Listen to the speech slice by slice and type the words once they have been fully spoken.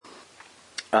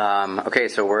Okay,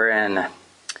 so we're in 1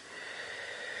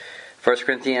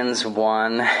 Corinthians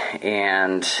 1,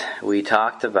 and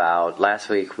last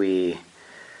week we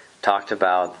talked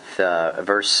about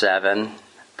verse 7.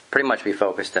 Pretty much we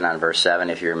focused in on verse 7,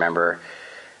 if you remember,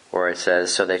 where it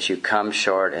says, so that you come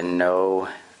short in no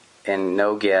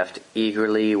gift,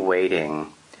 eagerly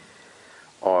waiting,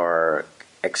 or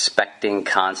expecting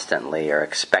constantly, or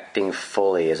expecting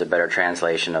fully is a better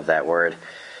translation of that word,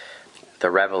 the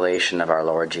revelation of our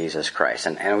Lord Jesus Christ.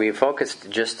 And we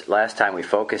focused, just last time we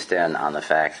focused in on the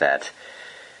fact that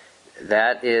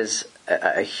is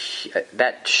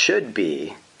that should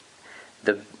be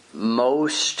the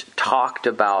most talked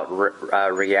about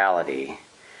reality,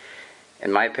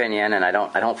 in my opinion. And I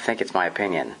don't think it's my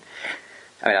opinion.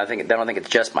 I mean, I don't think it's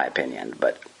just my opinion,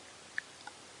 but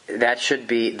that should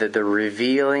be the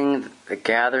revealing, the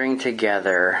gathering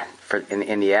together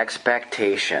in the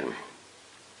expectation,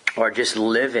 or just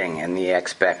living in the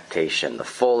expectation, the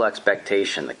full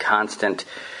expectation, the constant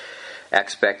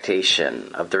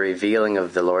expectation of the revealing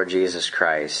of the Lord Jesus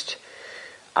Christ,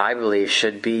 I believe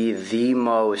should be the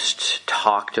most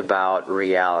talked about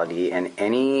reality in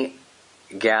any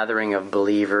gathering of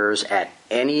believers at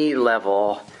any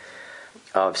level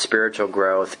of spiritual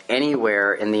growth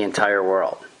anywhere in the entire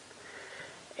world.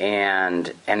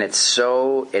 And it's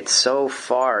so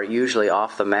far usually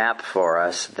off the map for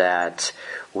us that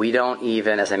we don't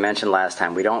even, as I mentioned last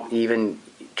time, we don't even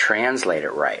translate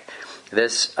it right.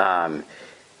 This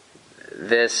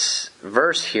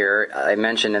verse here I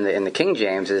mentioned in the King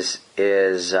James is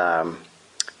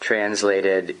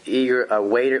translated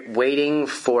waiting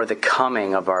for the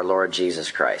coming of our Lord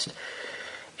Jesus Christ.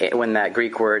 When that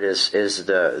Greek word is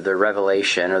the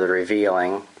revelation or the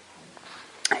revealing.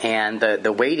 And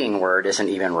the waiting word isn't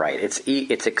even right. It's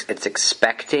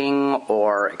expecting,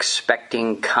 or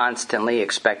expecting constantly,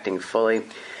 expecting fully.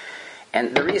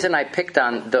 And the reason I picked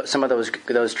on some of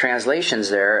those translations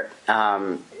there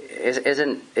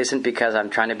isn't because I'm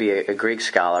trying to be a Greek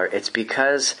scholar. It's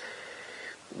because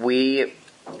we're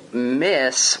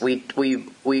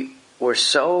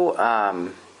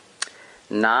so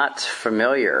not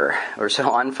familiar, or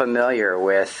so unfamiliar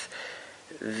with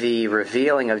the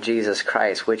revealing of Jesus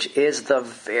Christ, which is the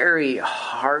very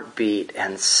heartbeat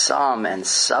and sum and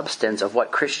substance of what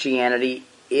Christianity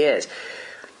is.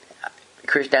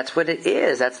 That's what it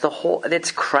is. That's the whole.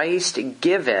 It's Christ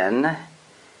given,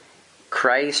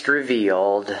 Christ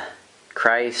revealed,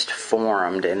 Christ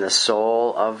formed in the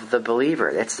soul of the believer.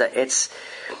 And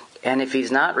if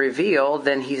he's not revealed,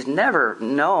 then he's never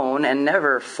known and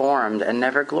never formed and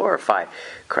never glorified.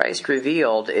 Christ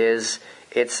revealed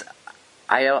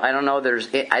I don't know.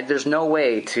 There's no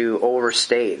way to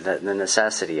overstate the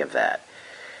necessity of that.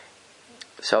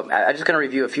 So I'm just going to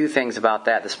review a few things about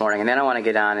that this morning, and then I want to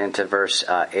get on into verse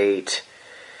 8,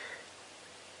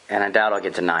 and I doubt I'll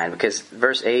get to 9, because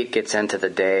verse 8 gets into the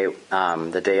day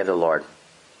of the Lord,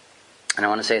 and I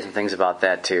want to say some things about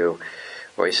that too,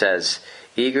 where he says,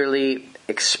 eagerly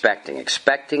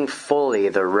expecting fully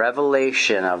the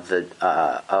revelation of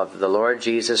the Lord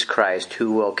Jesus Christ,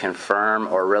 who will confirm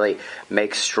or really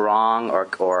make strong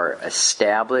or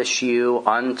establish you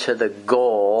unto the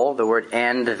goal. The word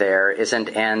end there isn't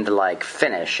end like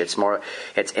finish. It's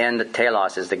end,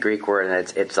 telos is the Greek word,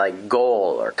 and it's like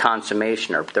goal or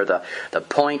consummation, or they're the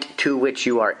point to which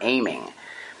you are aiming.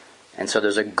 And so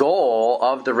there's a goal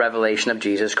of the revelation of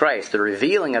Jesus Christ. The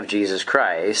revealing of Jesus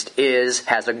Christ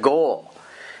has a goal,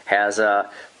 has a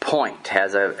point,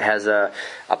 has a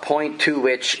point to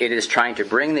which it is trying to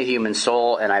bring the human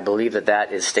soul, and I believe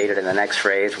that is stated in the next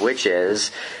phrase, which is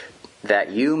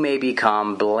that you may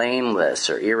become blameless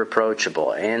or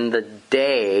irreproachable in the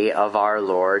day of our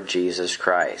Lord Jesus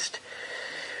Christ.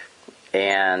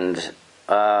 And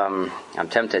I'm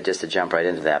tempted just to jump right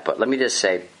into that, but let me just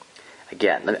say,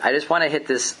 again, I just want to hit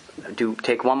this,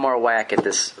 take one more whack at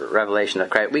this revelation of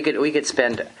Christ. We could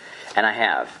spend, and I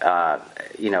have,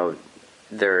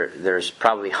 there's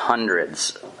probably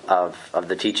hundreds of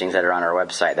the teachings that are on our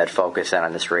website that focus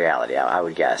on this reality, I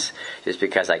would guess, just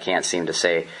because I can't seem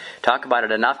to talk about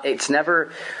it enough. I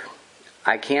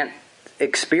can't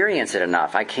experience it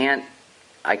enough. I can't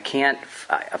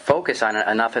focus on it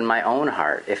enough in my own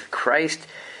heart. If Christ,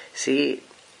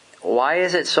 why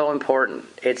is it so important?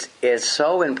 It's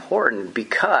so important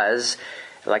because,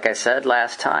 like I said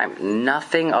last time,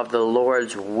 nothing of the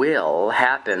Lord's will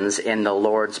happens in the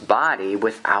Lord's body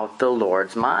without the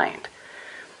Lord's mind.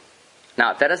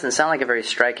 Now, if that doesn't sound like a very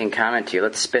striking comment to you,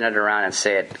 let's spin it around and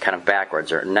say it kind of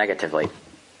backwards or negatively.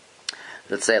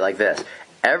 Let's say it like this.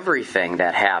 Everything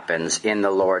that happens in the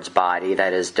Lord's body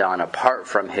that is done apart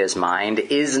from His mind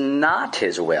is not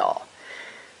His will.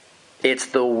 It's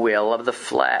the will of the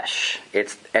flesh.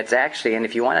 It's actually, and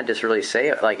if you want to just really say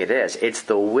it like it is, it's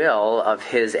the will of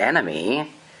his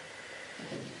enemy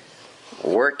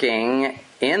working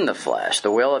in the flesh. The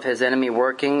will of his enemy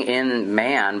working in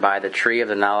man by the tree of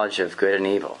the knowledge of good and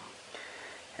evil.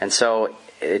 And so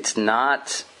it's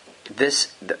not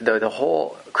this, the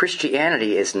whole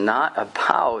Christianity is not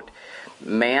about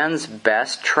man's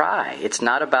best try. It's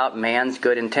not about man's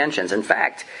good intentions. In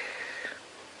fact,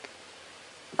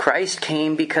 Christ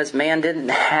came because man didn't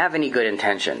have any good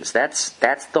intentions. That's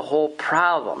the whole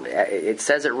problem. It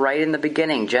says it right in the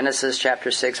beginning, Genesis chapter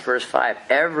 6, verse 5.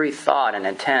 Every thought and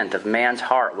intent of man's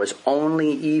heart was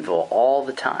only evil all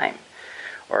the time.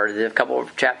 Or a couple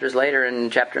of chapters later in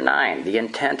chapter 9, the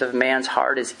intent of man's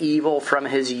heart is evil from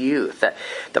his youth.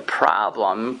 The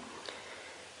problem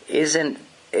isn't,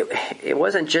 it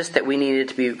wasn't just that we needed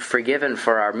to be forgiven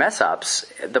for our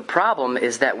mess-ups. The problem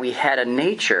is that we had a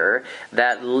nature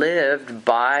that lived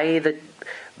by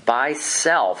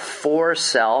self, for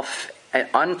self, and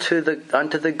unto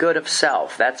the good of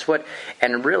self. That's what,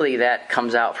 and really that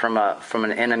comes out from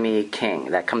an enemy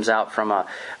king. That comes out from a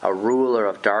ruler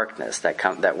of darkness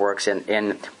that works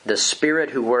in the spirit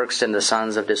who works in the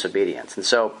sons of disobedience. And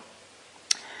so,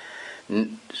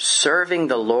 serving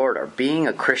the Lord, or being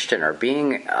a Christian, or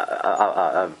being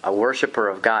a worshiper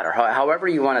of God, or however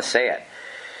you want to say it,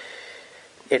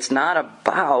 it's not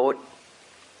about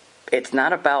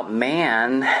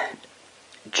man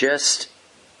just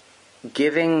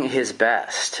giving his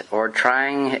best or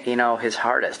trying, his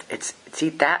hardest.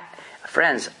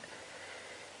 Friends,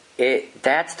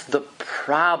 that's the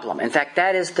problem. In fact,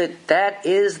 that's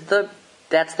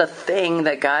the thing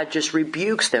that God just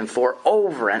rebukes them for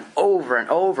over and over and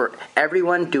over.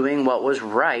 Everyone doing what was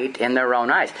right in their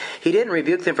own eyes. He didn't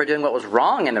rebuke them for doing what was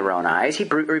wrong in their own eyes. He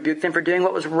rebuked them for doing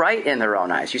what was right in their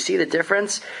own eyes. You see the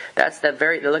difference? That's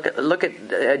look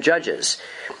at Judges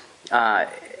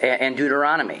and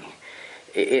Deuteronomy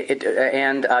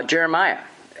and Jeremiah.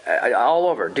 All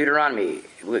over Deuteronomy,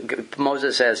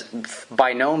 Moses says,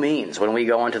 by no means when we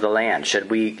go into the land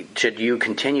should you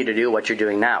continue to do what you're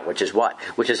doing now, which is what?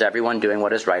 Which is everyone doing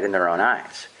what is right in their own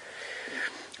eyes.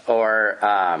 Or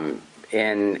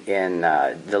in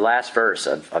the last verse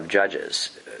of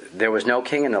Judges, there was no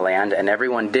king in the land and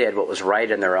everyone did what was right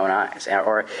in their own eyes.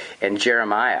 Or in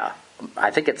Jeremiah,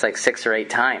 I think it's like 6 or 8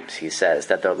 times he says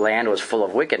that the land was full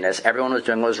of wickedness. Everyone was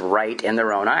doing what was right in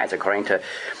their own eyes, according to.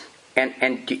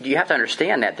 And you have to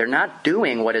understand that they're not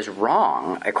doing what is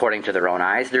wrong according to their own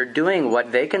eyes. They're doing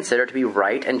what they consider to be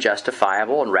right and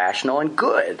justifiable and rational and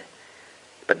good.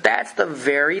 But that's the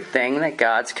very thing that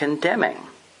God's condemning.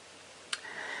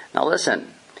 Now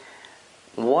listen,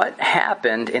 what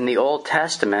happened in the Old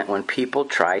Testament when people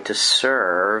tried to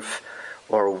serve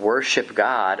or worship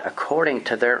God according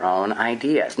to their own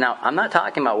ideas? Now, I'm not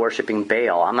talking about worshiping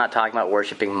Baal. I'm not talking about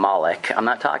worshiping Moloch. I'm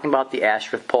not talking about the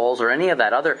Asherah poles or any of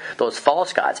those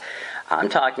false gods. I'm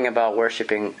talking about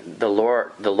worshiping the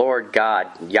Lord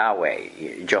God,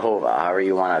 Yahweh, Jehovah, however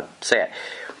you want to say it.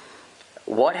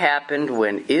 What happened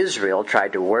when Israel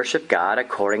tried to worship God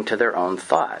according to their own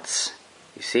thoughts?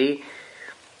 You see,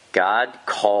 God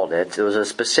called it. There was a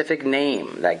specific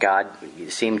name that God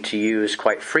seemed to use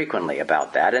quite frequently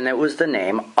about that, and it was the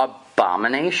name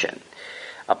abomination.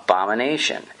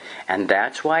 Abomination. And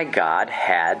that's why God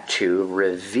had to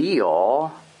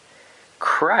reveal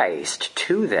Christ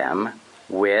to them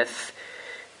with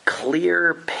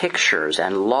clear pictures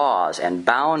and laws and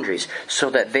boundaries so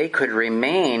that they could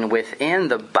remain within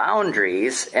the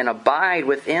boundaries and abide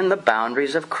within the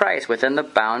boundaries of Christ, within the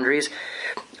boundaries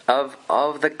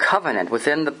of the covenant,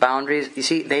 within the boundaries. You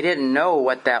see, they didn't know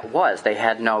what that was. They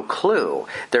had no clue.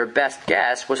 Their best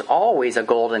guess was always a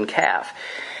golden calf.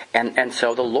 And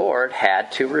so the Lord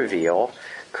had to reveal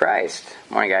Christ.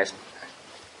 Morning, guys.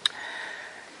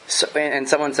 So, and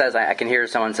someone says, I can hear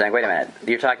someone saying, wait a minute,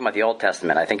 you're talking about the Old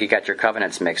Testament. I think you got your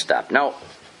covenants mixed up. No,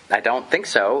 I don't think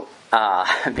so.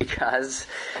 Because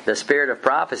the spirit of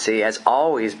prophecy has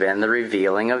always been the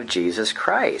revealing of Jesus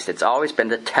Christ. It's always been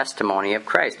the testimony of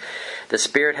Christ. The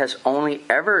Spirit has only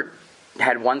ever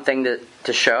had one thing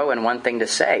to show and one thing to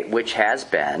say, which has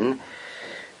been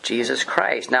Jesus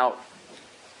Christ. Now,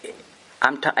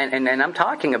 I'm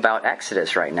talking about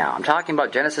Exodus right now. I'm talking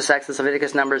about Genesis, Exodus,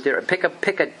 Leviticus, Numbers.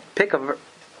 Pick a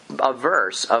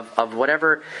verse of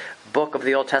whatever book of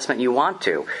the Old Testament you want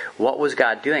to. What was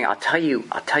God doing? I'll tell you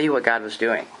what God was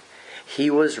doing. He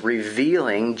was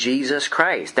revealing Jesus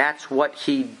Christ. That's what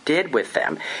He did with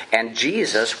them. And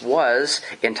Jesus was,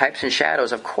 in types and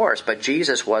shadows, of course, but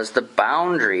Jesus was the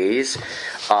boundaries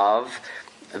of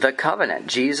the covenant.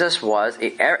 Jesus was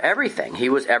everything. He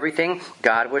was everything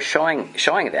God was showing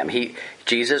them.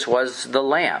 Jesus was the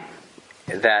lamb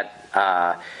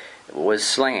that was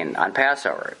slain on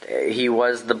Passover. He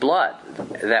was the blood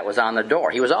that was on the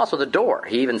door. He was also the door.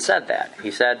 He even said that.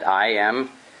 He said, I am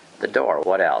the door.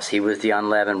 What else? He was the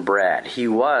unleavened bread. He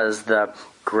was the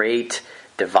great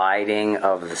dividing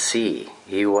of the sea.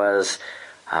 He was,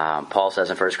 Paul says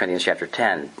in 1 Corinthians chapter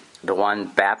 10, the one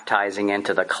baptizing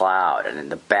into the cloud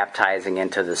and the baptizing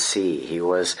into the sea. He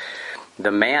was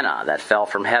the manna that fell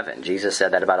from heaven. Jesus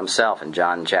said that about himself in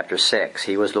John chapter 6.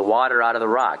 He was the water out of the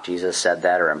rock. Jesus said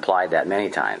that or implied that many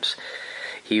times.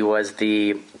 He was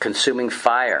the consuming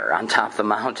fire on top of the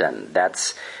mountain.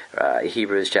 That's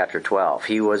Hebrews chapter 12.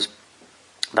 He was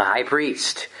the high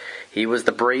priest. He was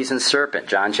the brazen serpent.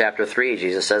 John chapter 3,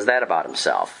 Jesus says that about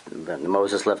himself.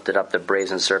 Moses lifted up the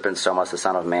brazen serpent, so must the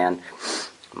Son of Man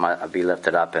be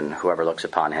lifted up, and whoever looks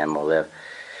upon him will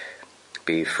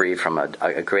be free from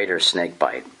a greater snake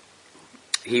bite.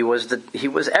 He was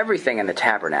everything in the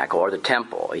tabernacle or the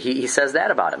temple. He says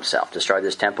that about himself. Destroy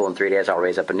this temple in 3 days, I'll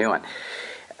raise up a new one.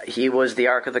 He was the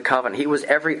Ark of the Covenant. He was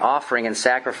every offering and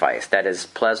sacrifice that is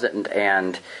pleasant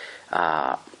and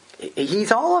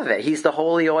he's all of it. He's the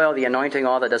holy oil, the anointing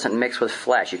oil that doesn't mix with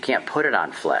flesh. You can't put it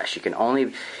on flesh. You can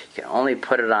only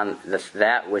put it on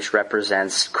that which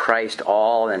represents Christ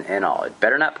all and in all. It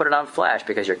better not put it on flesh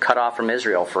because you're cut off from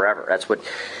Israel forever. That's what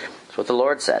the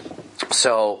Lord said.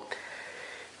 So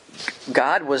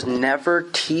God was never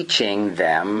teaching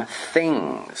them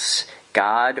things.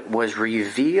 God was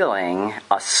revealing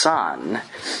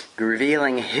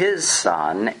revealing His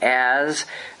Son as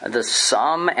the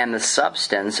sum and the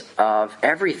substance of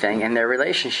everything in their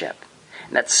relationship.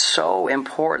 And that's so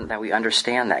important that we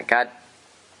understand that.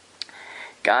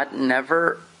 God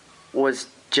never was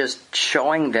just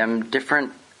showing them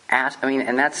different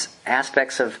and that's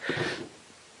aspects of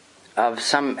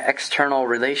some external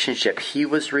relationship. He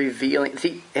was revealing.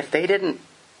 See,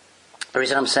 the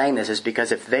reason I'm saying this is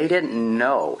because if they didn't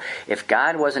know, if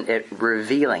God wasn't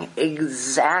revealing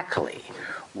exactly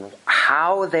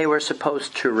how they were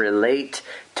supposed to relate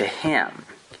to Him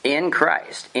in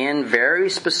Christ, in very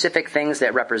specific things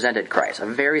that represented Christ, a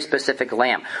very specific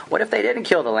lamb. What if they didn't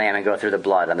kill the lamb and go through the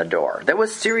blood on the door? There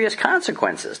was serious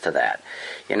consequences to that.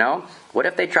 What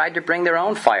if they tried to bring their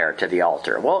own fire to the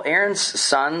altar? Well, Aaron's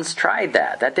sons tried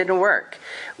that. That didn't work.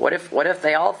 What if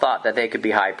they all thought that they could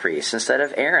be high priests instead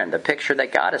of Aaron, the picture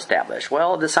that God established?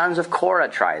 Well, the sons of Korah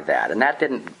tried that, and that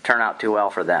didn't turn out too well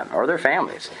for them or their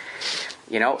families.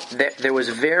 There was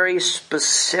a very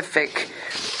specific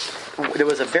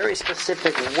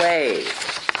way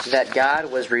that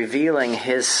God was revealing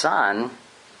His Son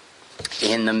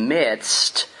in the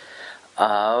midst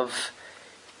of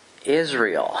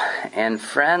Israel. And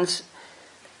friends,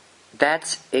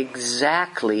 that's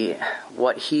exactly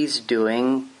what He's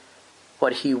doing,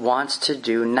 what He wants to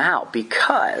do now.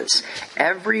 Because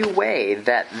every way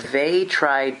that they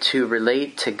tried to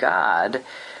relate to God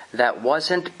that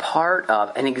wasn't part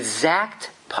of an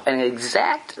exact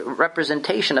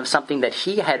representation of something that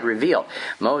He had revealed.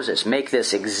 Moses, make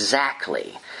this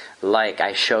exactly like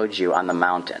I showed you on the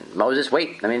mountain. Moses,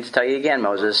 wait, let me tell you again,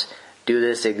 Moses, do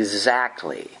this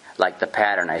exactly like the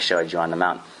pattern I showed you on the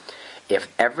mountain. If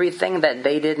everything that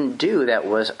they didn't do that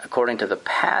was according to the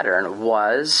pattern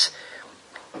was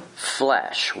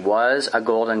flesh, was a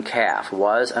golden calf,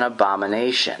 was an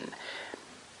abomination,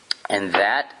 and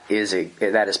that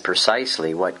is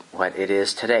precisely what it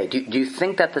is today. Do you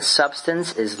think that the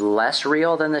substance is less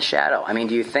real than the shadow?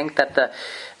 Do you think that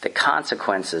the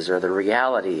consequences or the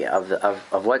reality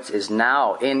of what is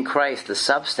now in Christ, the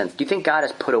substance, do you think God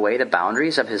has put away the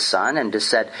boundaries of His Son and just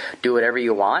said, do whatever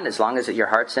you want, as long as your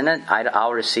heart's in it,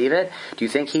 I'll receive it? Do you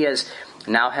think He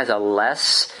now has a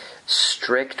less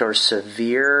strict or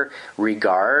severe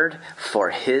regard for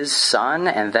His Son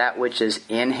and that which is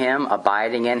in Him,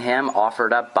 abiding in Him,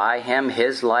 offered up by Him,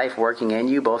 His life working in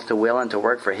you, both to will and to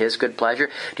work for His good pleasure?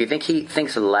 Do you think He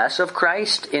thinks less of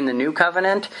Christ in the new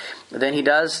covenant than He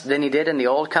did in the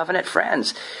old covenant?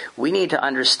 Friends, we need to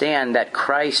understand that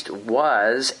Christ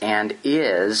was and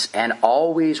is and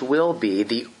always will be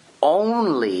the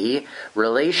only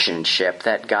relationship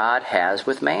that God has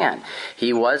with man.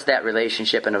 He was that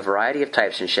relationship in a variety of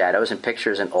types and shadows and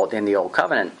pictures in the Old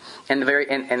Covenant, and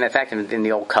in fact in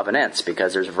the Old Covenants,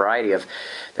 because there's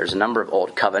a number of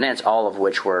Old Covenants, all of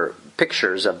which were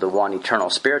pictures of the one eternal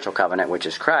spiritual covenant, which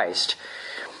is Christ.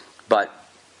 But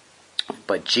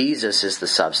Jesus is the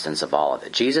substance of all of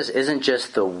it. Jesus isn't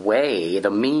just the way, the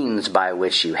means by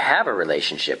which you have a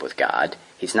relationship with God.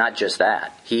 He's not just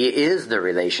that. He is the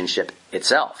relationship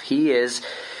itself. He is,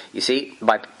 you see,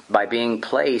 by by being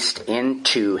placed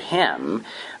into Him,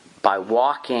 by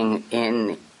walking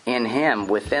in Him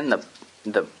within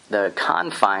the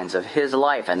confines of His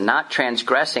life and not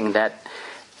transgressing that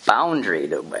boundary.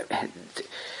 Do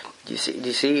you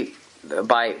see?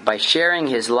 By sharing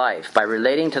His life, by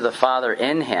relating to the Father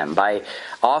in Him, by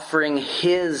offering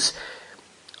His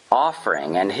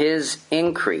offering and His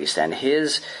increase and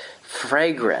His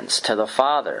fragrance to the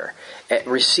Father,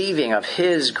 receiving of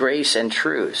His grace and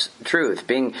truth,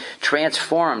 being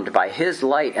transformed by His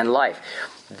light and life.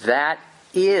 That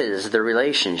is the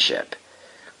relationship.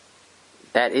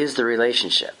 That is the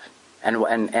relationship. And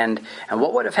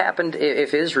what would have happened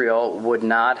if Israel would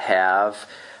not have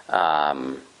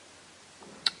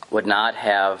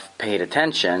paid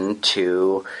attention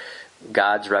to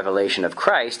God's revelation of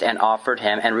Christ and offered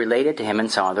Him and related to Him in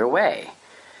some other way?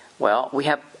 Well, we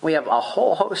have a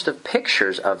whole host of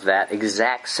pictures of that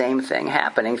exact same thing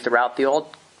happening throughout the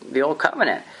old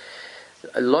covenant.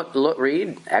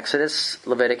 Read Exodus,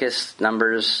 Leviticus,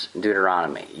 Numbers,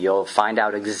 Deuteronomy. You'll find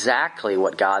out exactly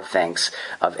what God thinks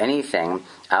of anything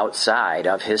outside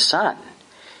of His Son.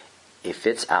 If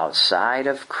it's outside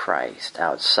of Christ,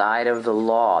 outside of the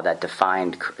law that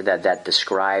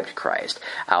described Christ,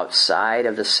 outside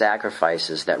of the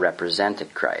sacrifices that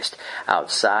represented Christ,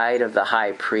 outside of the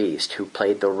high priest who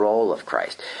played the role of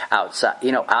Christ,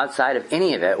 outside of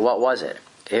any of it, what was it?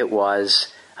 It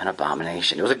was an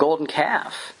abomination. It was a golden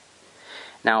calf.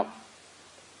 Now,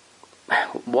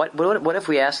 what if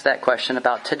we ask that question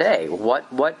about today?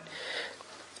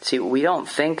 See, we don't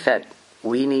think that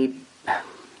we need.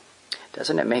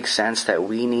 Doesn't it make sense that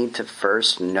we need to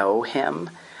first know Him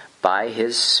by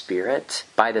His Spirit,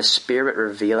 by the Spirit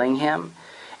revealing Him,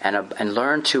 and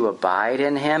learn to abide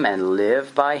in Him and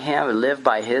live by Him, live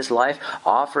by His life,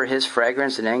 offer His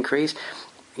fragrance and increase?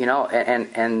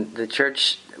 And the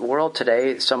church world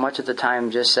today, so much of the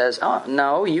time, just says, "Oh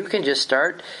no, you can just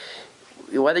start,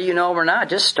 whether you know or not,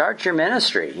 just start your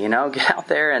ministry. Get out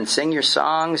there and sing your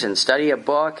songs and study a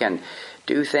book and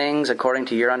do things according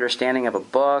to your understanding of a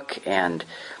book and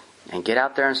get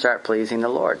out there and start pleasing the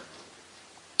Lord."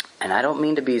 And I don't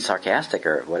mean to be sarcastic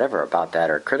or whatever about that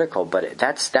or critical, but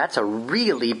that's a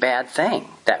really bad thing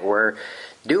that we're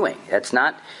doing. That's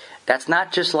not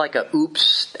just like a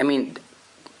oops. I mean,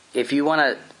 if you want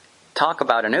to talk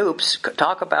about an oops,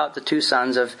 talk about the two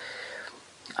sons of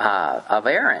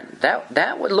Aaron.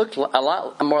 That would look a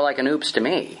lot more like an oops to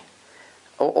me.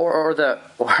 Or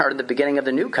the beginning of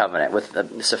the new covenant with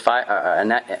Ananias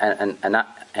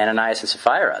and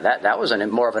Sapphira. That was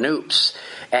more of an oops.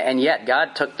 And yet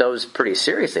God took those pretty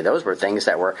seriously. Those were things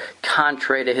that were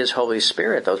contrary to His Holy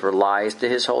Spirit. Those were lies to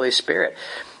His Holy Spirit.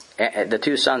 The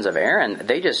two sons of Aaron,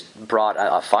 they just brought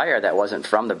a fire that wasn't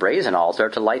from the brazen altar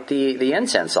to light the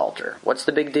incense altar. What's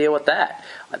the big deal with that?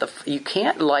 You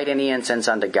can't light any incense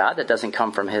unto God that doesn't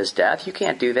come from His death. You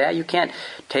can't do that. You can't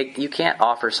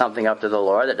offer something up to the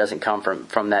Lord that doesn't come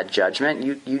from that judgment.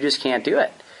 You just can't do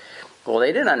it. Well,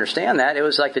 they didn't understand that. It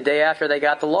was like the day after they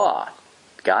got the law.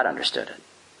 God understood it.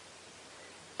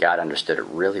 God understood it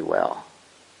really well.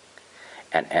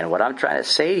 And what I'm trying to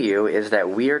say to you is that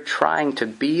we are trying to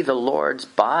be the Lord's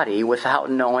body without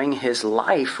knowing His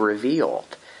life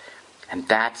revealed. And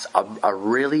that's a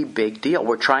really big deal.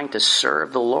 We're trying to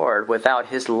serve the Lord without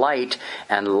His light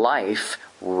and life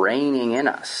reigning in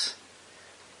us.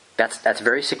 That's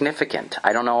very significant.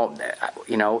 I don't know,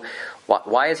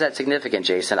 why is that significant,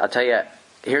 Jason? I'll tell you,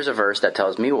 here's a verse that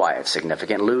tells me why it's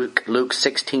significant. Luke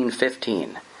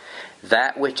 16:15.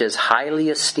 That which is highly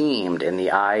esteemed in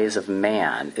the eyes of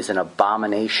man is an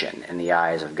abomination in the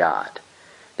eyes of God.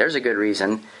 There's a good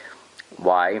reason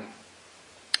why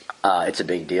it's a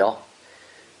big deal.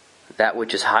 That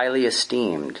which is highly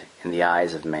esteemed in the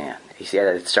eyes of man. You see,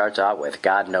 it starts out with,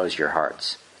 God knows your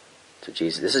hearts. So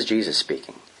this is Jesus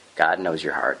speaking. God knows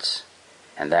your hearts.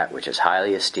 And that which is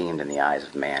highly esteemed in the eyes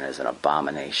of man is an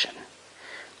abomination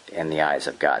in the eyes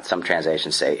of God. Some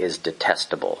translations say is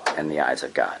detestable in the eyes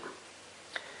of God.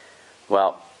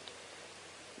 Well,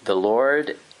 the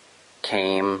Lord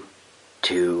came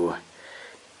to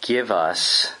give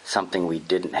us something we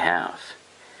didn't have.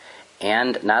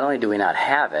 And not only do we not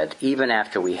have it, even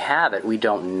after we have it, we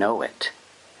don't know it.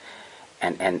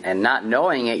 And not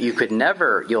knowing it,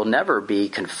 you'll never be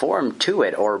conformed to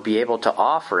it or be able to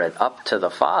offer it up to the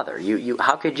Father.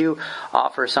 How could you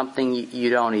offer something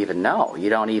you don't even know? You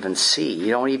don't even see.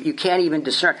 You can't even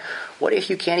discern. What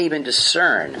if you can't even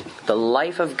discern the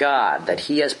life of God that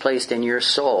He has placed in your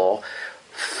soul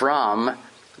from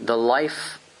the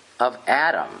life of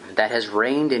Adam that has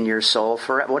reigned in your soul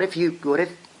forever? What if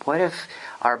What if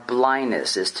our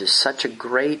blindness is to such a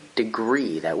great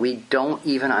degree that we don't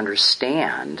even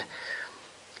understand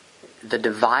the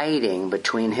dividing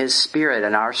between His Spirit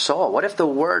and our soul? What if the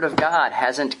Word of God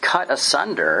hasn't cut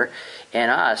asunder in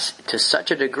us to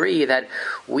such a degree that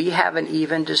we haven't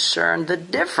even discerned the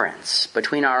difference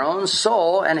between our own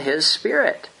soul and His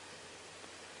Spirit?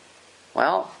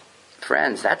 Well,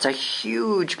 friends, that's a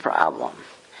huge problem.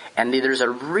 And there's a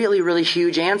really, really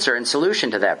huge answer and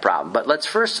solution to that problem. But let's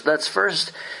first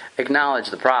acknowledge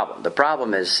the problem. The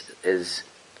problem is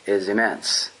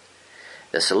immense.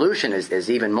 The solution is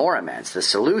even more immense. The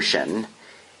solution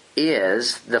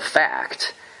is the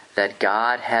fact that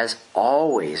God has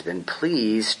always been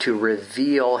pleased to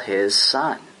reveal His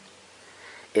Son.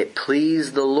 It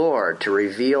pleased the Lord to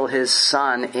reveal His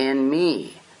Son in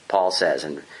me, Paul says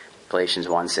in Galatians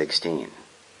 1:16.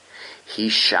 He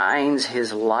shines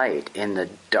His light in the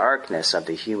darkness of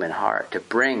the human heart to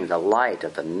bring the light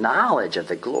of the knowledge of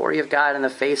the glory of God in the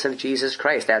face of Jesus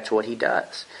Christ. That's what He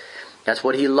does. That's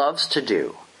what He loves to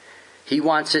do. He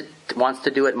wants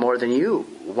to do it more than you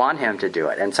want Him to do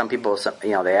it. And some people,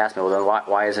 they ask me, well, then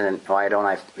why don't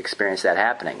I experience that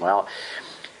happening? Well,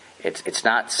 it's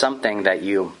not something that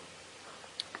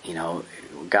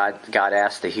God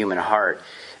asked the human heart,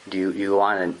 do you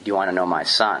want to know my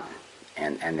Son?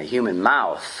 And the human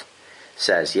mouth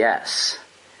says yes.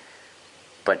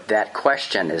 But that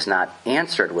question is not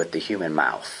answered with the human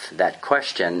mouth. That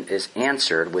question is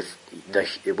answered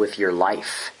with your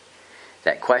life.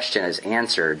 That question is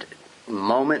answered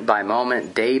moment by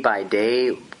moment, day by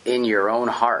day, in your own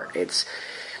heart. It's,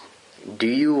 do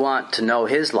you want to know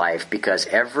His life? Because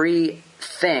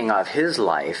everything of His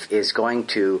life is going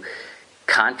to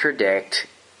contradict,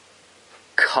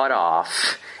 cut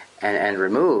off, and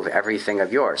remove everything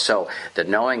of yours. So the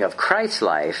knowing of Christ's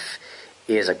life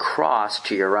is a cross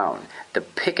to your own. The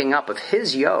picking up of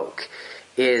His yoke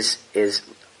is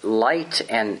light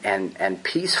and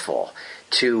peaceful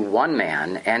to one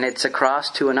man, and it's a cross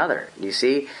to another. You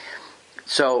see?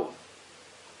 So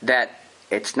that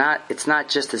it's not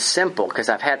just as simple, because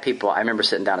I've had people, I remember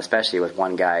sitting down especially with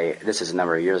one guy, this is a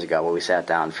number of years ago, where we sat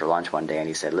down for lunch one day, and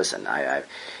he said, listen, I've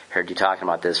heard you talking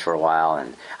about this for a while,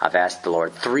 and I've asked the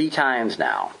Lord 3 times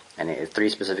now, and 3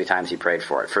 specific times he prayed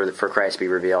for it, for Christ to be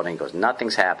revealed, and he goes,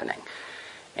 nothing's happening.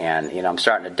 And, I'm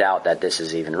starting to doubt that this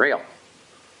is even real.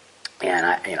 And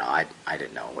I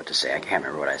didn't know what to say. I can't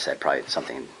remember what I said, probably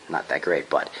something not that great,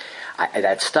 but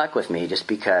that stuck with me just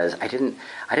because I didn't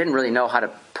really know how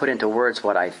to put into words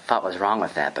what I thought was wrong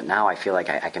with that, but now I feel like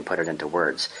I can put it into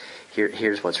words.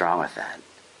 Here's what's wrong with that.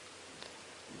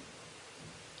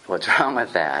 What's wrong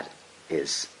with that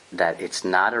is that it's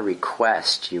not a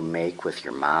request you make with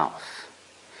your mouth.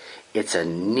 It's a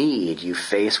need you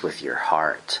face with your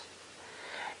heart.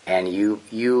 And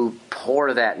you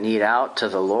pour that need out to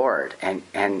the Lord,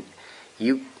 and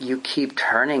you keep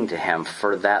turning to Him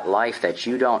for that life that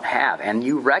you don't have. And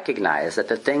you recognize that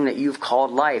the thing that you've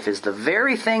called life is the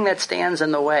very thing that stands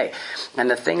in the way. And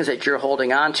the things that you're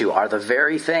holding on to are the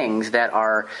very things that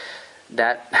are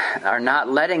not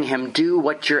letting Him do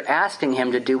what you're asking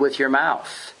Him to do with your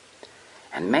mouth.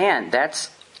 And man, that's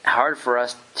hard for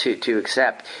us to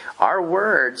accept. Our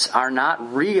words are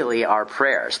not really our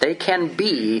prayers. They can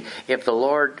be, if the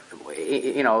Lord,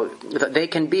 they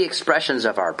can be expressions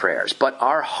of our prayers. But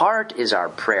our heart is our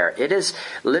prayer. It is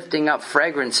lifting up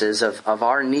fragrances of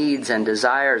our needs and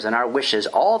desires and our wishes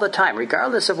all the time,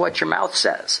 regardless of what your mouth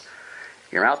says.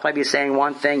 Your mouth might be saying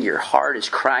one thing, your heart is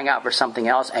crying out for something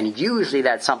else, and usually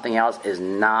that something else is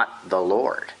not the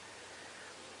Lord.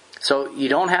 So you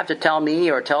don't have to tell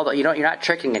me or you're not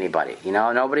tricking anybody.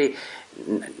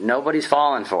 Nobody's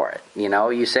falling for it.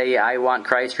 You say, I want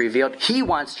Christ revealed. He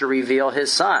wants to reveal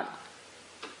His Son.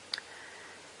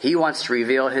 He wants to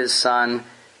reveal His Son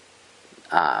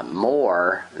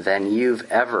more than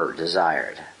you've ever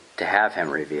desired to have Him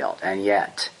revealed. And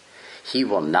yet, He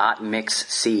will not mix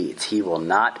seeds.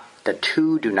 The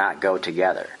two do not go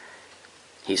together.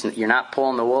 You're not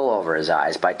pulling the wool over His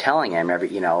eyes by telling Him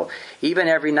even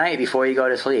every night before you go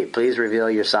to sleep, please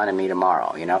reveal your Son to me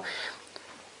tomorrow.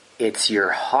 It's your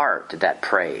heart that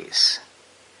prays.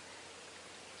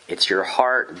 It's your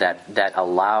heart that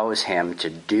allows Him to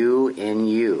do in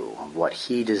you what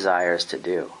He desires to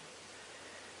do.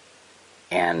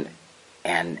 And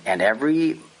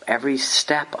every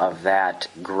step of that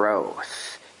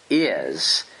growth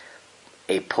is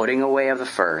a putting away of the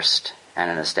first and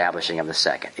an establishing of the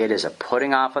second. It is a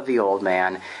putting off of the old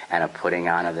man and a putting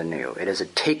on of the new. It is a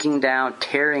taking down,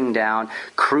 tearing down,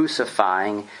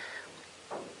 crucifying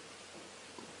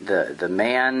the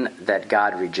man that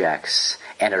God rejects,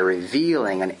 and a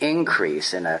revealing, an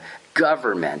increase, and a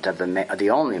government of the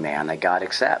only man that God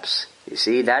accepts. You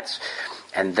see, that's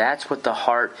what the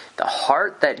heart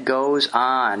that goes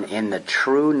on in the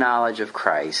true knowledge of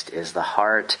Christ is the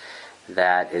heart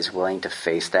that is willing to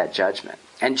face that judgment.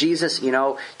 And Jesus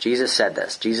said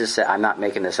this. Jesus said, I'm not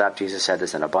making this up. Jesus said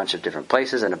this in a bunch of different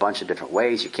places, in a bunch of different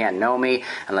ways. You can't know me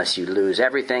unless you lose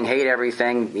everything, hate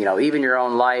everything, even your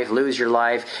own life, lose your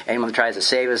life. Anyone who tries to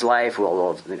save his life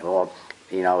will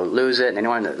lose it. And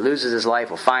anyone that loses his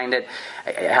life will find it.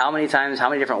 How many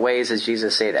different ways does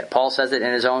Jesus say that? Paul says it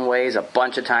in his own ways a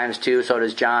bunch of times too. So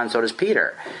does John, so does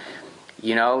Peter.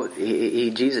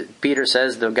 Peter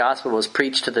says the gospel was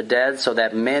preached to the dead so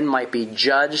that men might be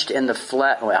judged in the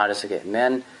flesh. How does it get?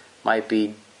 Men might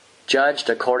be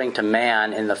judged according to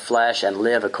man in the flesh and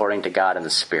live according to God in the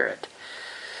spirit.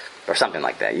 Or something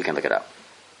like that. You can look it up.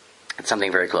 It's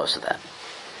something very close to that.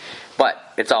 But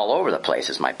it's all over the place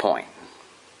is my point.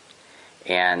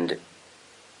 And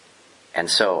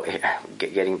so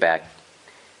getting back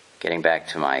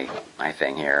to my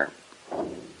thing here.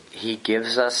 He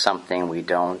gives us something we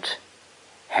don't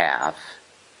have,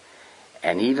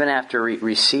 and even after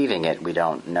receiving it, we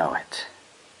don't know it.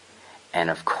 And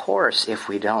of course, if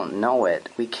we don't know it,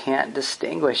 we can't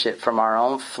distinguish it from our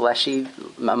own fleshy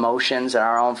emotions and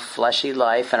our own fleshy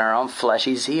life and our own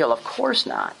fleshy zeal. Of course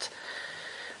not.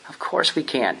 Of course we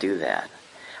can't do that.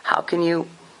 How can you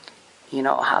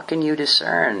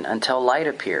discern until light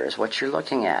appears what you're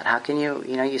looking at? How can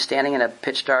you're standing in a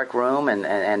pitch dark room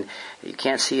and you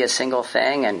can't see a single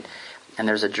thing and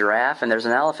there's a giraffe and there's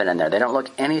an elephant in there. They don't look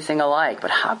anything alike,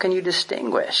 but how can you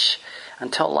distinguish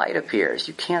until light appears?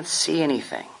 You can't see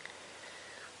anything.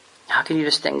 How can you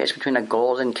distinguish between a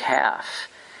golden calf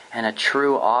and a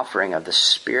true offering of the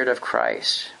Spirit of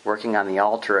Christ working on the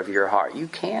altar of your heart? You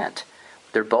can't.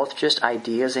 They're both just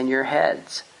ideas in your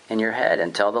head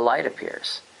until the light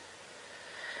appears.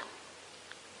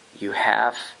 You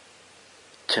have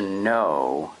to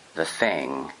know the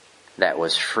thing that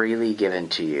was freely given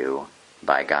to you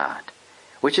by God,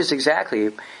 which is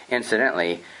exactly,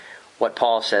 incidentally, what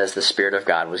Paul says the Spirit of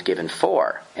God was given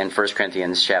for. In 1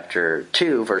 Corinthians chapter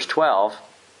 2, verse 12,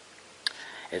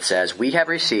 it says, "We have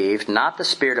received not the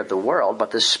spirit of the world,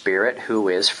 but the Spirit who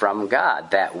is from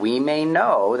God, that we may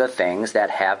know the things that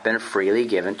have been freely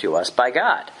given to us by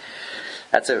God."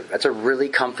 That's a really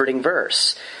comforting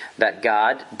verse, that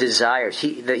God desires.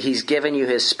 That He's given you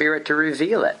His Spirit to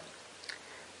reveal it.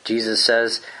 Jesus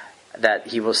says that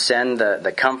He will send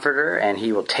the Comforter, and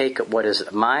He will take what is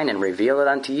mine and reveal it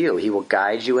unto you. He will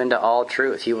guide you into all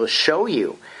truth. He will show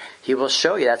you. He will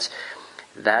show you.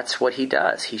 That's what He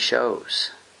does. He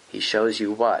shows. He shows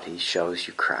you what? He shows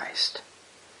you Christ.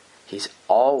 He's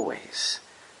always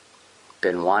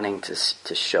been wanting to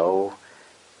show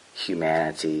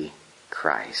humanity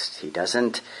Christ. He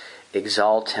doesn't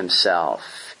exalt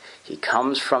Himself. He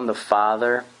comes from the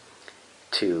Father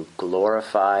to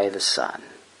glorify the Son.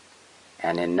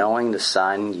 And in knowing the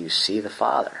Son, you see the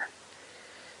Father.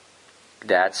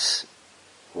 That's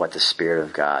what the Spirit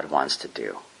of God wants to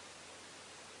do.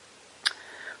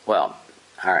 Well,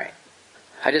 all right.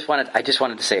 I just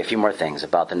wanted to say a few more things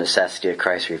about the necessity of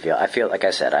Christ revealed. I feel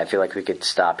like we could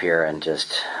stop here and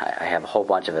I have a whole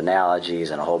bunch of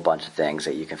analogies and a whole bunch of things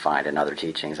that you can find in other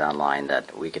teachings online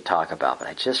that we could talk about, but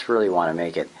I just really want to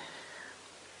make it.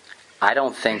 I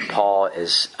don't think Paul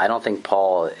is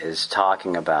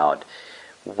talking about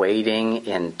waiting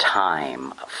in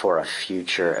time for a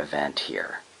future event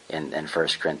here in 1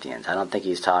 Corinthians. I don't think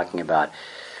he's talking about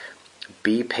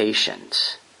be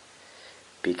patient,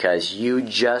 because you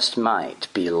just might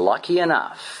be lucky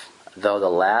enough, though the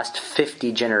last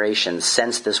 50 generations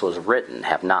since this was written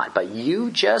have not, but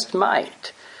you just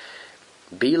might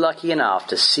be lucky enough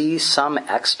to see some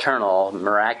external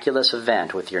miraculous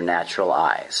event with your natural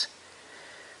eyes.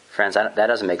 Friends, that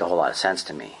doesn't make a whole lot of sense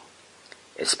to me,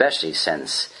 especially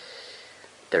since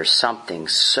there's something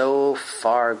so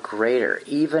far greater.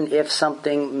 Even if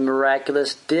something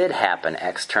miraculous did happen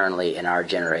externally in our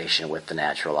generation with the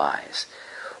natural eyes,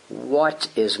 what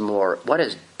is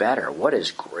better, what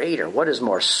is greater, what is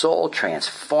more soul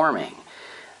transforming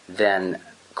than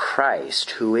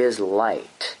Christ, who is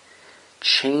light,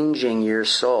 changing your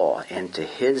soul into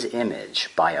His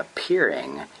image by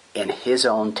appearing in His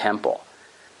own temple?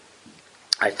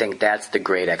 I think that's the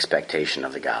great expectation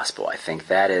of the gospel. I think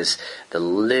that is the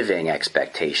living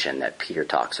expectation that Peter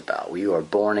talks about. We are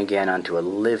born again unto a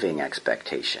living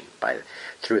expectation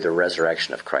through the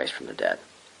resurrection of Christ from the dead.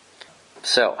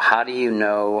 So, how do you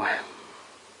know?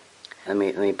 Let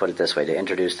me put it this way to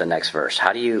introduce the next verse.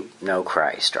 How do you know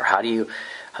Christ, or how do you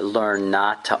learn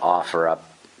not to offer up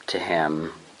to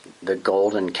Him the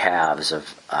golden calves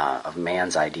of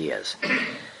man's ideas?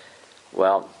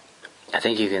 Well, I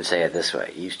think you can say it this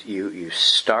way. You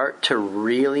start to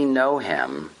really know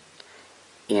him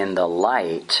in the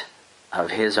light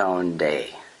of his own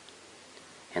day.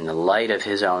 In the light of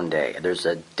his own day. There's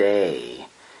a day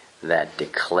that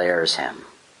declares him.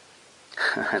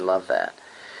 I love that.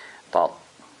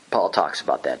 Paul talks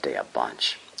about that day a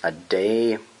bunch. A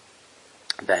day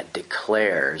that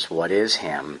declares what is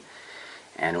him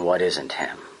and what isn't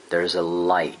him. There's a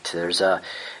light. There's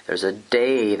a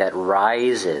day that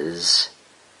rises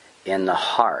in the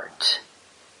heart.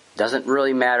 Doesn't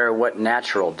really matter what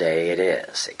natural day it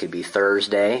is. It could be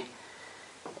Thursday.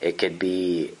 It could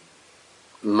be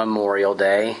Memorial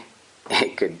Day.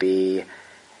 It could be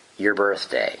your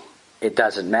birthday. It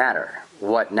doesn't matter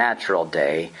what natural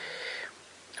day,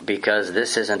 because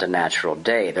this isn't a natural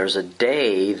day. There's a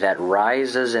day that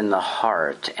rises in the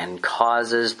heart and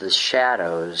causes the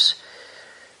shadows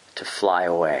to fly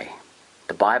away.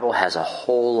 The Bible has a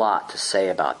whole lot to say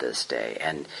about this day.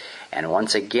 And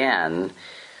once again,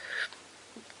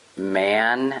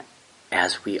 man,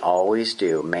 as we always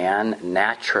do, man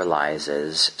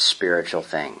naturalizes spiritual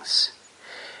things.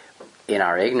 In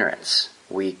our ignorance,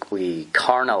 we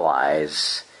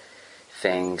carnalize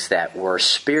things that were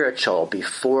spiritual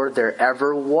before there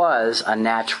ever was a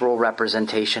natural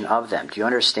representation of them. Do you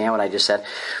understand what I just said?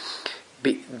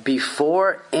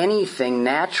 Before anything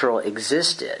natural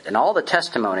existed, and all the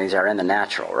testimonies are in the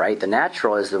natural, right? The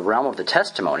natural is the realm of the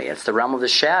testimony. It's the realm of the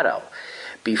shadow.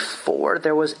 Before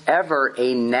there was ever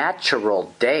a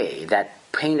natural day that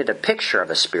painted a picture of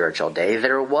a spiritual day,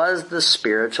 there was the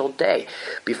spiritual day.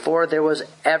 Before there was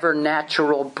ever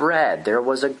natural bread, there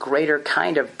was a greater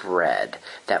kind of bread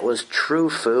that was true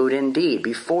food indeed.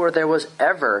 Before there was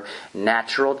ever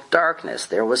natural darkness,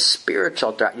 there was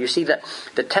spiritual darkness. You see that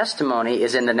the testimony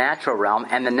is in the natural realm,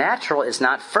 and the natural is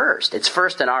not first. It's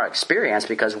first in our experience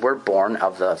because we're born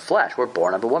of the flesh. We're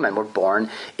born of a woman. We're born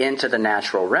into the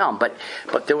natural realm. But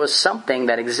there was something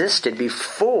that existed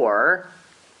before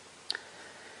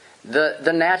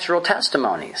the natural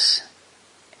testimonies.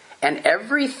 And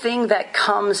everything that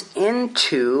comes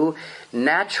into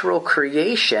natural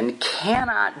creation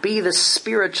cannot be the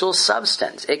spiritual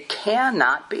substance. It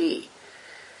cannot be.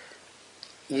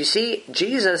 You see,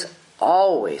 Jesus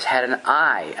always had an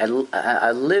eye,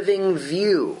 a living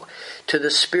view to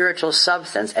the spiritual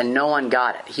substance, and no one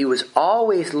got it. He was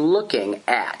always looking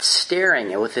at,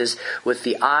 staring with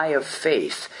the eye of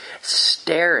faith,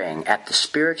 staring at the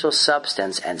spiritual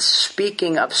substance and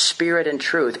speaking of spirit and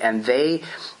truth, and they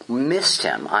missed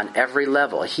him on every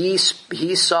level. He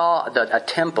saw a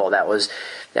temple that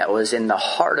was in the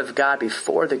heart of God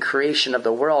before the creation of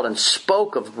the world, and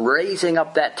spoke of raising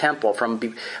up that temple from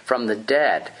the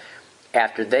dead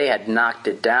after they had knocked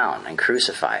it down and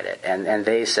crucified it. And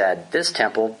they said, this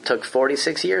temple took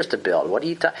 46 years to build. What are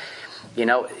you talking?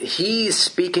 He's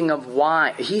speaking of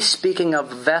wine. He's speaking of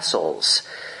vessels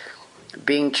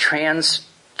being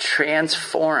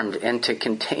transformed into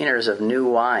containers of new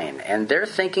wine. And they're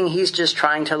thinking he's just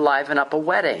trying to liven up a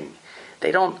wedding.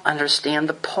 They don't understand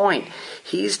the point.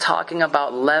 He's talking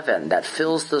about leaven that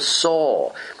fills the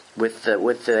soul with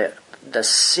the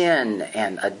sin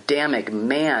and Adamic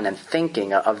man and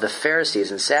thinking of the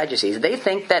Pharisees and Sadducees. They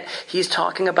think that he's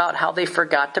talking about how they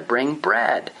forgot to bring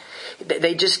bread.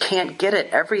 They just can't get it.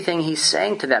 Everything he's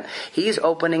saying to them, he's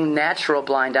opening natural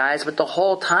blind eyes, but the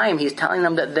whole time he's telling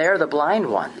them that they're the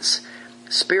blind ones,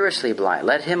 spiritually blind.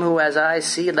 Let him who has eyes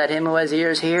see, let him who has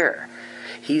ears hear.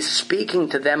 He's speaking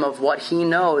to them of what he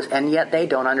knows, and yet they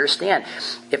don't understand.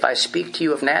 If I speak to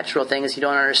you of natural things you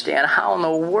don't understand, how in the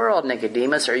world,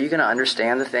 Nicodemus, are you going to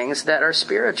understand the things that are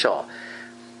spiritual?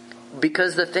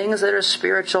 Because the things that are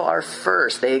spiritual are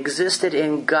first. They existed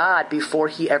in God before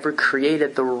he ever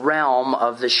created the realm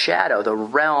of the shadow, the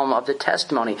realm of the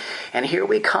testimony. And here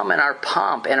we come in our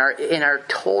pomp, in our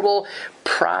total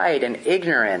pride and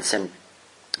ignorance and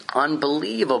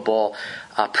unbelievable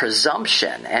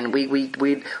presumption, and we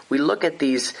look at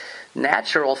these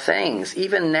natural things,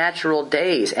 even natural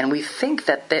days, and we think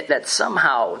that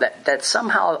somehow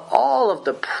all of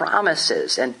the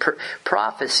promises and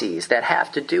prophecies that have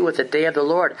to do with the day of the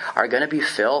Lord are going to be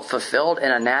fulfilled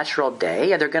in a natural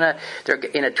day, and they're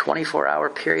in a 24-hour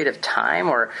period of time,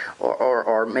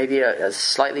 or maybe a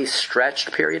slightly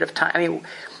stretched period of time. I mean,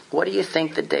 what do you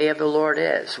think the day of the Lord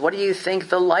is? What do you think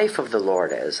the life of the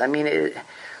Lord is? I mean,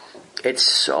 it's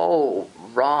so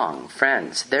wrong,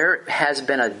 friends. There has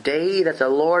been a day that the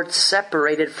Lord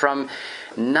separated from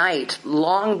night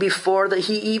long before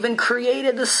he even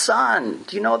created the sun.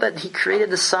 Do you know that he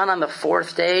created the sun on the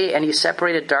fourth day and he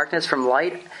separated darkness from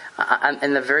light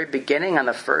In the very beginning, on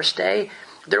the first day,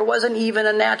 there wasn't even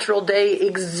a natural day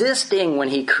existing when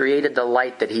he created the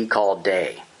light that he called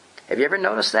day. Have you ever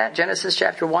noticed that? Genesis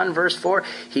chapter 1, verse 4.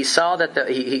 He saw that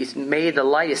he made the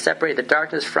light, he separated the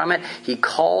darkness from it. He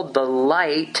called the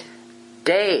light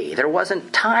day. There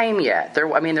wasn't time yet. There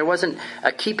wasn't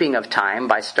a keeping of time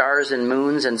by stars and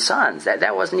moons and suns.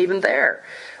 That wasn't even there.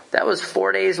 That was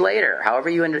 4 days later. However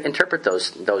you interpret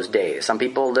those days. Some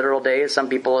people literal days, some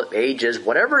people ages,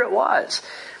 whatever it was.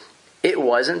 It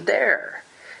wasn't there.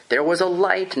 There was a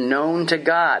light known to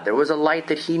God. There was a light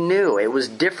that he knew. It was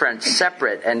different,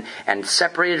 separate, and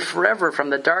separated forever from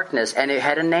the darkness. And it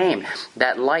had a name.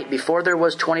 That light, before there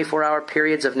was 24-hour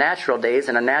periods of natural days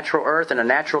and a natural earth and a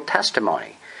natural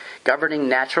testimony, governing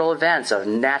natural events of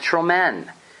natural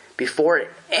men. Before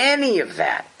any of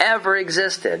that ever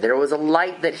existed, there was a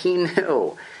light that he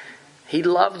knew. He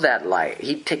loved that light.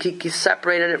 He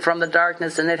separated it from the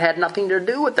darkness, and it had nothing to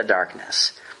do with the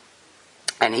darkness.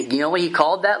 And you know what he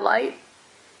called that light?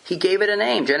 He gave it a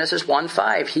name. Genesis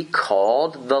 1:5. He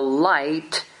called the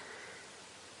light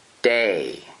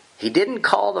day. He didn't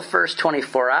call the first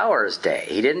 24 hours day.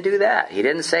 He didn't do that. He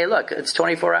didn't say, look, it's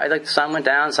 24 hours. Like the sun went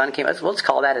down, sun came up. Let's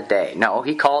call that a day. No,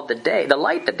 he called the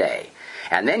light the day.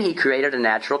 And then he created a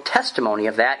natural testimony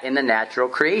of that in the natural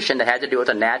creation that had to do with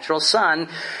a natural sun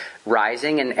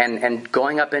rising and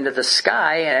going up into the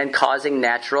sky and causing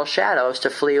natural shadows to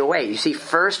flee away. You see,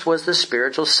 first was the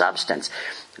spiritual substance.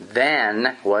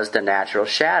 Then was the natural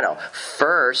shadow.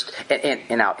 First,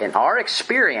 in our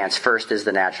experience, first is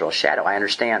the natural shadow. I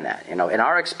understand that. In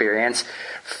our experience,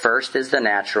 first is the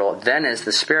natural, then is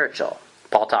the spiritual.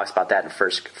 Paul talks about that in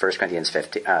 1 Corinthians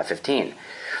 15.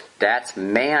 That's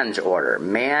man's order.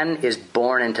 Man is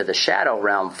born into the shadow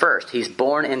realm first. He's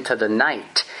born into the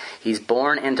night. He's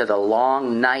born into the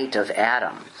long night of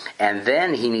Adam. And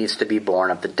then he needs to be born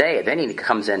of the day. Then he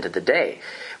comes into the day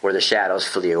where the shadows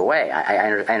flee away. I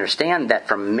understand that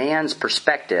from man's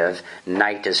perspective,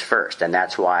 night is first. And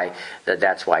that's why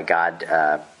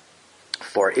God,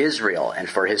 for Israel and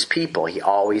for his people, he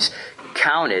always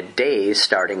counted days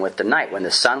starting with the night. When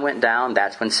the sun went down,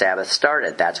 that's when Sabbath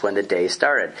started. That's when the day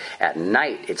started. At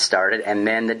night it started, and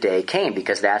then the day came,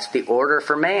 because that's the order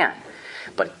for man.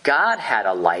 But God had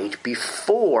a light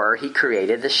before he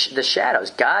created the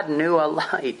shadows. God knew a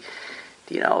light.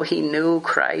 He knew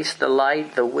Christ, the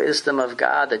light, the wisdom of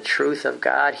God, the truth of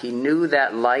God. He knew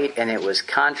that light, and it was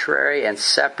contrary and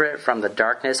separate from the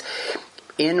darkness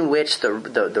in which the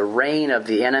reign of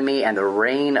the enemy and the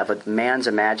reign of a man's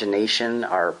imagination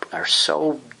are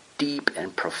so deep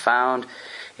and profound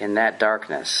in that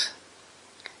darkness.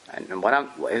 And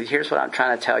here's what I'm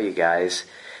trying to tell you guys.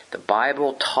 The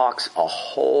Bible talks a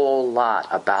whole lot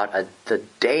about the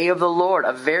day of the Lord,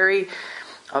 a very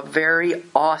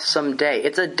awesome day.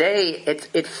 It's a day,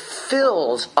 it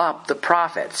fills up the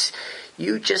prophets.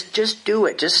 You just do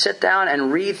it. Just sit down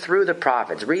and read through the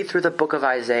prophets. Read through the book of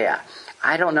Isaiah.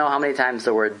 I don't know how many times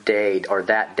the word day or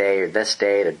that day or this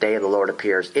day, the day of the Lord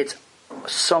appears. It's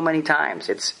so many times.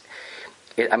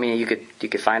 You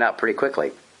could find out pretty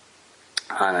quickly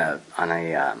on a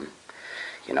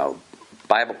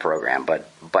Bible program, but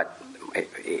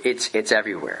it's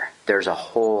everywhere. There's a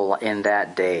whole in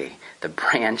that day. The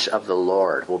branch of the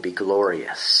Lord will be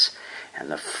glorious, and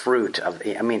the fruit of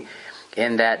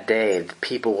in that day, the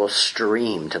people will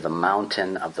stream to the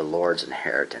mountain of the Lord's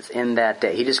inheritance. In that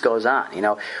day, he just goes on.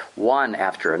 One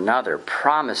after another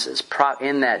promises.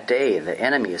 In that day, the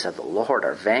enemies of the Lord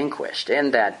are vanquished.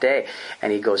 In that day,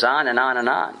 and he goes on and on and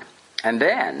on. And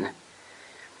then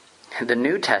the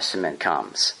New Testament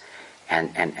comes.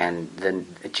 And then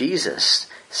Jesus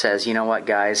says, you know what,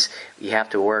 guys? You have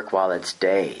to work while it's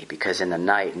day, because in the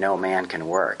night no man can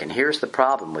work. And here's the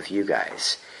problem with you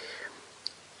guys.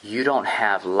 You don't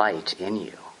have light in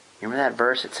you. Remember that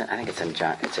verse? I think it's in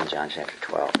John chapter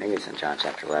 12. Maybe it's in John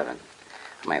chapter 11.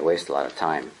 I might waste a lot of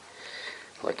time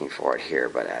looking for it here,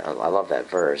 but I love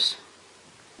that verse.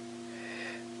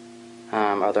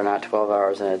 Are there not 12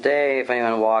 hours in a day? If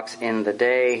anyone walks in the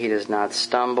day, he does not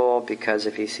stumble, because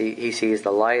if he sees the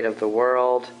light of the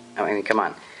world. Come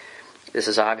on. This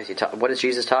is obviously what is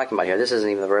Jesus talking about here? This isn't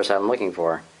even the verse I'm looking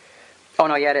for. Oh,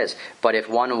 no, yeah, it is. But if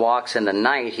one walks in the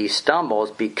night, he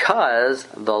stumbles because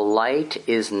the light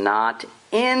is not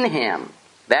in him.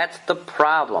 That's the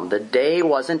problem. The day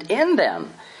wasn't in them.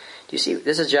 Do you see?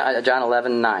 This is John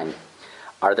 11:9.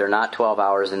 Are there not 12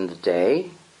 hours in the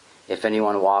day? If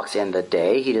anyone walks in the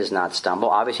day, he does not stumble.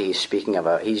 Obviously,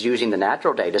 he's using the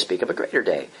natural day to speak of a greater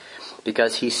day,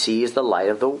 because he sees the light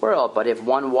of the world. But if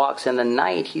one walks in the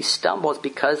night, he stumbles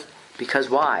because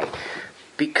why?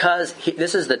 Because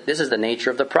this is the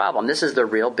nature of the problem. This is the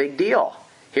real big deal.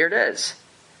 Here it is.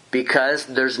 Because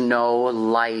there's no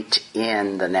light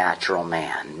in the natural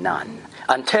man. None.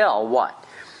 Until what?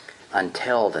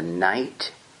 Until the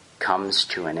night comes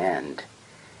to an end.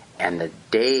 And the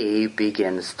day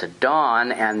begins to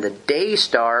dawn. And the day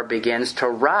star begins to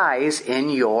rise in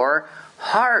your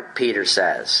heart, Peter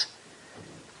says.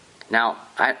 Now,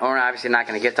 we're obviously not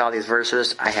going to get to all these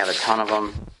verses. I have a ton of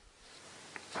them.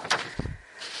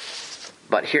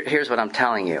 But here's what I'm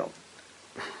telling you.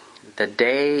 The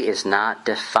day is not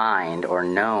defined or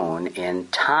known in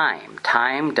time.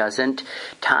 Time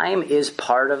is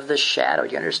part of the shadow.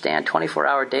 You understand?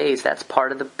 24-hour days, that's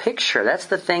part of the picture. That's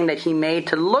the thing that he made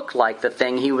to look like the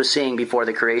thing he was seeing before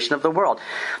the creation of the world.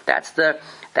 That's the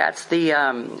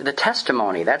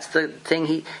testimony. That's the thing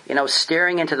he,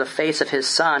 staring into the face of his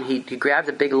son, he grabbed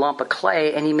a big lump of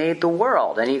clay and he made the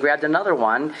world. And he grabbed another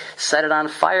one, set it on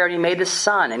fire, and he made the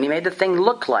sun. And he made the thing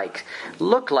look like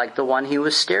the one he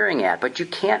was staring at. But you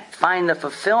can't find the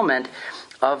fulfillment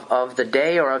of the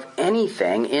day or of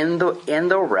anything in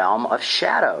the realm of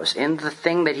shadows, in the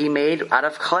thing that he made out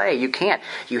of clay. You can't.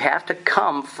 You have to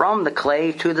come from the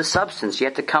clay to the substance. You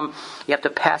have to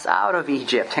pass out of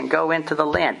Egypt and go into the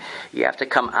land. You have to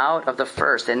come out of the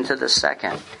first into the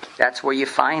second. That's where you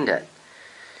find it.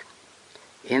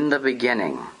 In the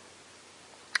beginning,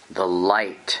 the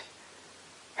light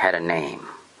had a name.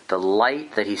 The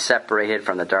light that he separated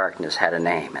from the darkness had a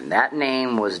name, and that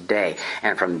name was day.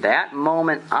 And from that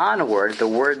moment onward, the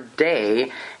word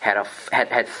day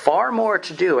had far more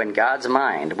to do in God's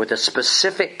mind with a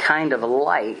specific kind of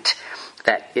light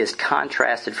that is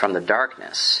contrasted from the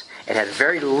darkness. It had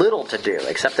very little to do,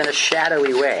 except in a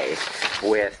shadowy way,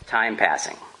 with time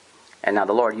passing. And now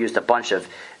the Lord used a bunch of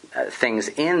things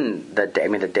in the day,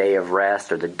 the day of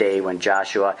rest, or the day when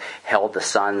Joshua held the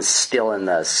sun still in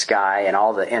the sky and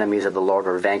all the enemies of the Lord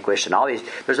were vanquished, and all these.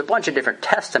 There's a bunch of different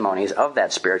testimonies of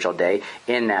that spiritual day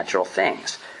in natural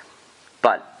things.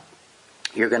 But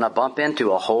you're going to bump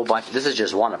into a whole bunch. This is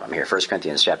just one of them here, 1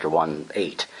 Corinthians chapter 1,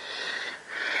 8.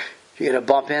 You're going to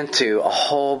bump into a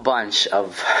whole bunch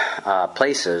of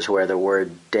places where the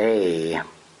word day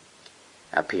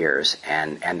appears,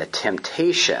 and the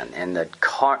temptation and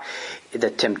the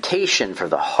temptation for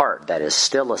the heart that is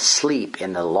still asleep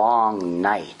in the long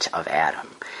night of Adam,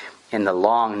 in the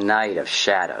long night of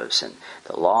shadows, and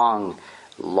the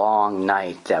long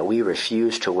night that we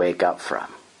refuse to wake up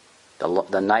from,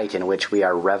 the night in which we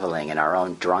are reveling in our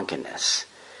own drunkenness,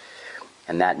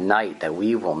 and that night that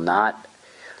we will not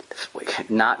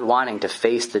wanting to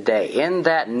face the day. In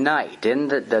that night, in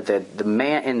the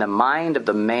man, in the mind of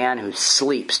the man who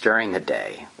sleeps during the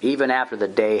day, even after the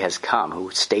day has come,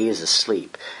 who stays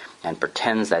asleep and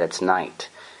pretends that it's night,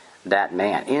 that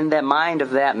man, in the mind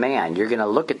of that man, you're going to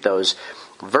look at those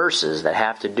verses that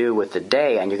have to do with the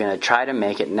day, and you're going to try to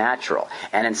make it natural.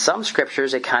 And in some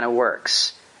scriptures, it kind of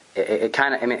works. It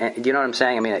kind of, you know what I'm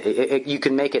saying? You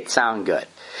can make it sound good.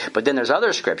 But then there's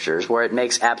other scriptures where it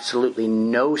makes absolutely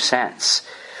no sense,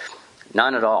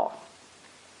 none at all,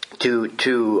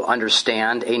 to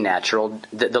understand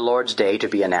the Lord's day to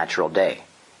be a natural day.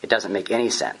 It doesn't make any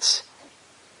sense.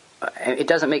 It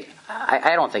doesn't make.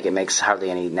 I don't think it makes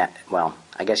hardly any. Well,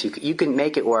 I guess you can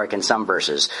make it work in some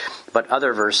verses, but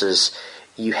other verses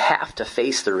you have to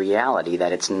face the reality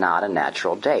that it's not a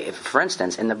natural day. If, for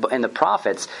instance, in the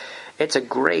prophets, it's a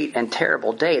great and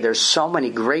terrible day. There's so many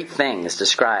great things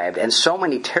described and so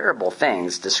many terrible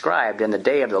things described in the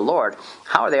day of the Lord.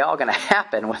 How are they all going to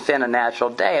happen within a natural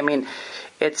day? I mean,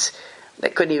 it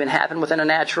couldn't even happen within a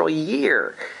natural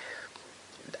year.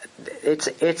 It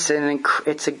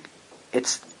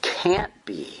can't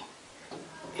be.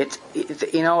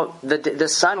 The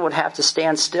sun would have to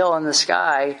stand still in the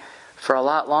sky for a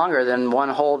lot longer than one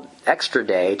whole extra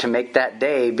day to make that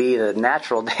day be the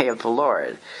natural day of the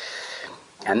Lord.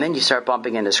 And then you start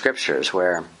bumping into scriptures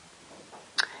where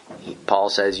Paul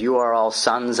says, "You are all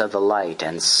sons of the light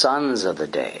and sons of the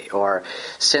day." Or,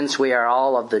 "Since we are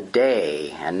all of the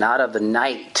day and not of the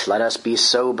night, let us be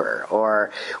sober." Or,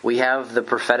 "We have the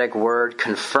prophetic word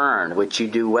confirmed, which you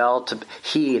do well to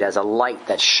heed as a light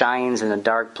that shines in a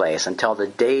dark place until the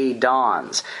day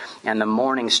dawns and the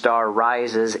morning star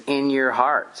rises in your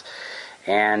heart."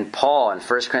 And Paul in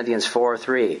 1 Corinthians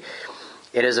 4:3,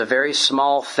 "It is a very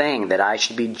small thing that I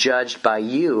should be judged by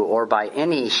you or by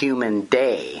any human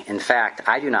day. In fact,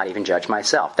 I do not even judge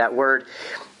myself." That word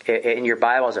in your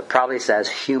Bibles, it probably says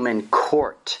human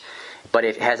court. But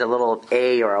if it has a little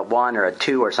A or a 1 or a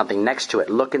 2 or something next to it,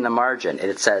 look in the margin.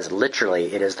 It says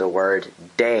literally it is the word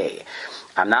day.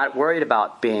 I'm not worried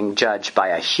about being judged by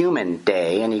a human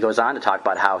day. And he goes on to talk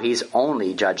about how he's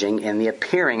only judging in the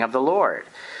appearing of the Lord.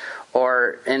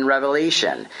 Or in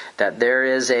Revelation, that there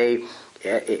is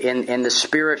in the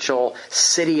spiritual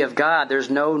city of God, there's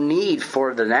no need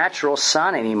for the natural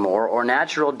sun anymore or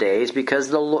natural days, because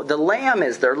the Lamb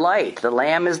is their light. The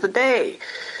Lamb is the day.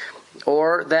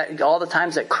 Or that all the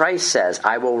times that Christ says,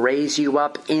 I will raise you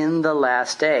up in the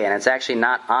last day. And it's actually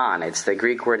not on. It's the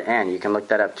Greek word en. You can look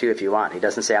that up too if you want. He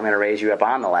doesn't say, I'm going to raise you up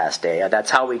on the last day.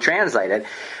 That's how we translate it.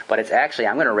 But it's actually,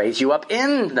 I'm going to raise you up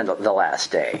in the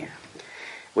last day.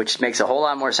 Which makes a whole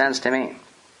lot more sense to me.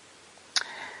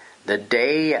 The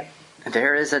day,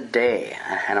 there is a day,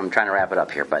 and I'm trying to wrap it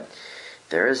up here, but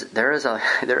there is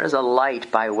a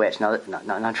light by which,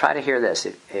 now try to hear this.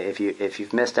 If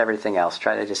you've missed everything else,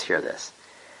 try to just hear this.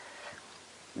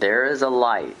 There is a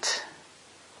light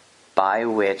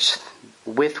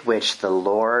with which the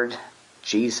Lord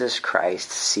Jesus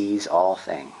Christ sees all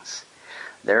things.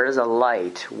 There is a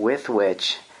light with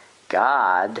which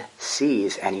God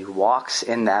sees, and He walks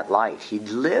in that light. He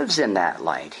lives in that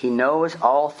light. He knows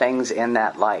all things in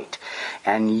that light.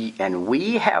 And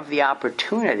we have the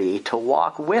opportunity to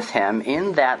walk with Him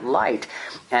in that light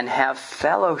and have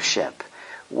fellowship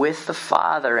with the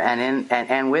Father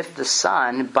and with the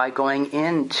Son by going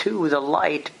into the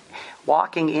light,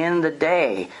 walking in the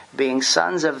day, being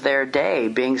sons of their day,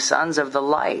 being sons of the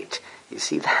light. You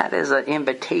see, that is an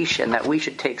invitation that we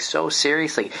should take so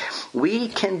seriously. We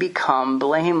can become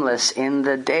blameless in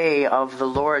the day of the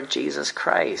Lord Jesus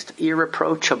Christ,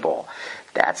 irreproachable.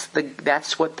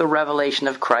 That's what the revelation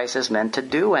of Christ is meant to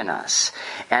do in us.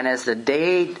 And as the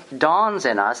day dawns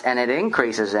in us and it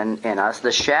increases in us,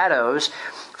 the shadows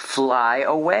fly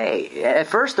away. At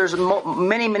first, there's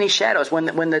many, many shadows. When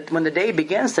the day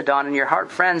begins to dawn in your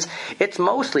heart, friends, it's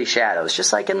mostly shadows.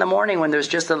 Just like in the morning when there's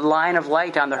just a line of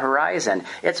light on the horizon,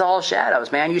 it's all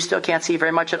shadows, man. You still can't see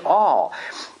very much at all.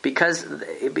 Because,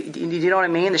 you know what I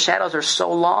mean? The shadows are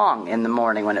so long in the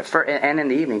morning and in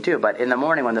the evening too. But in the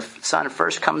morning when the sun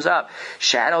first comes up,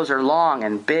 shadows are long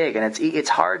and big, and it's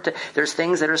hard to. There's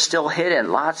things that are still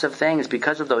hidden, lots of things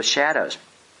because of those shadows.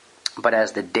 But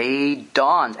as the day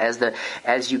dawns,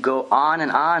 as you go on and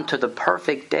on to the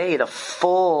perfect day, the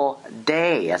full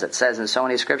day, as it says in so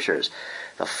many scriptures,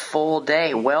 the full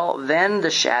day, well, then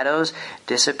the shadows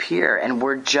disappear, and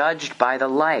we're judged by the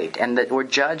light, and that we're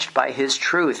judged by His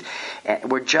truth,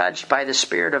 and we're judged by the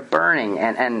spirit of burning,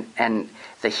 and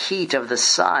the heat of the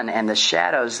sun, and the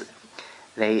shadows.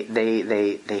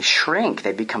 They shrink.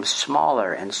 They become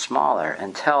smaller and smaller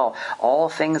until all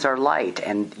things are light,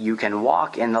 and you can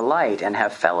walk in the light and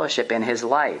have fellowship in His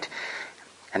light.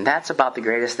 And that's about the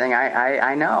greatest thing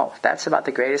I know. That's about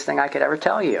the greatest thing I could ever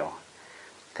tell you.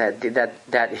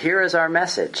 That here is our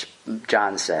message,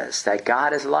 John says, that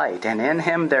God is light, and in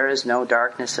Him there is no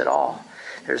darkness at all.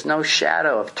 There's no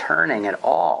shadow of turning at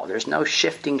all. There's no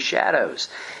shifting shadows.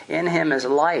 In Him is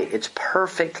light. It's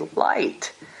perfect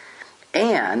light.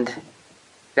 And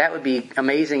that would be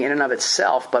amazing in and of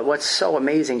itself, but what's so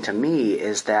amazing to me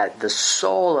is that the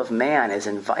soul of man is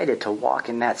invited to walk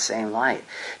in that same light,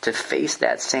 to face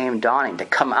that same dawning, to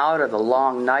come out of the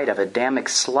long night of Adamic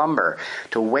slumber,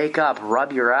 to wake up,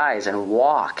 rub your eyes, and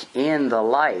walk in the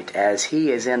light as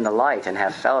He is in the light, and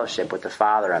have fellowship with the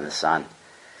Father and the Son.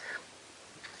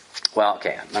 Well,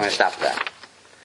 okay, I'm going to stop with that.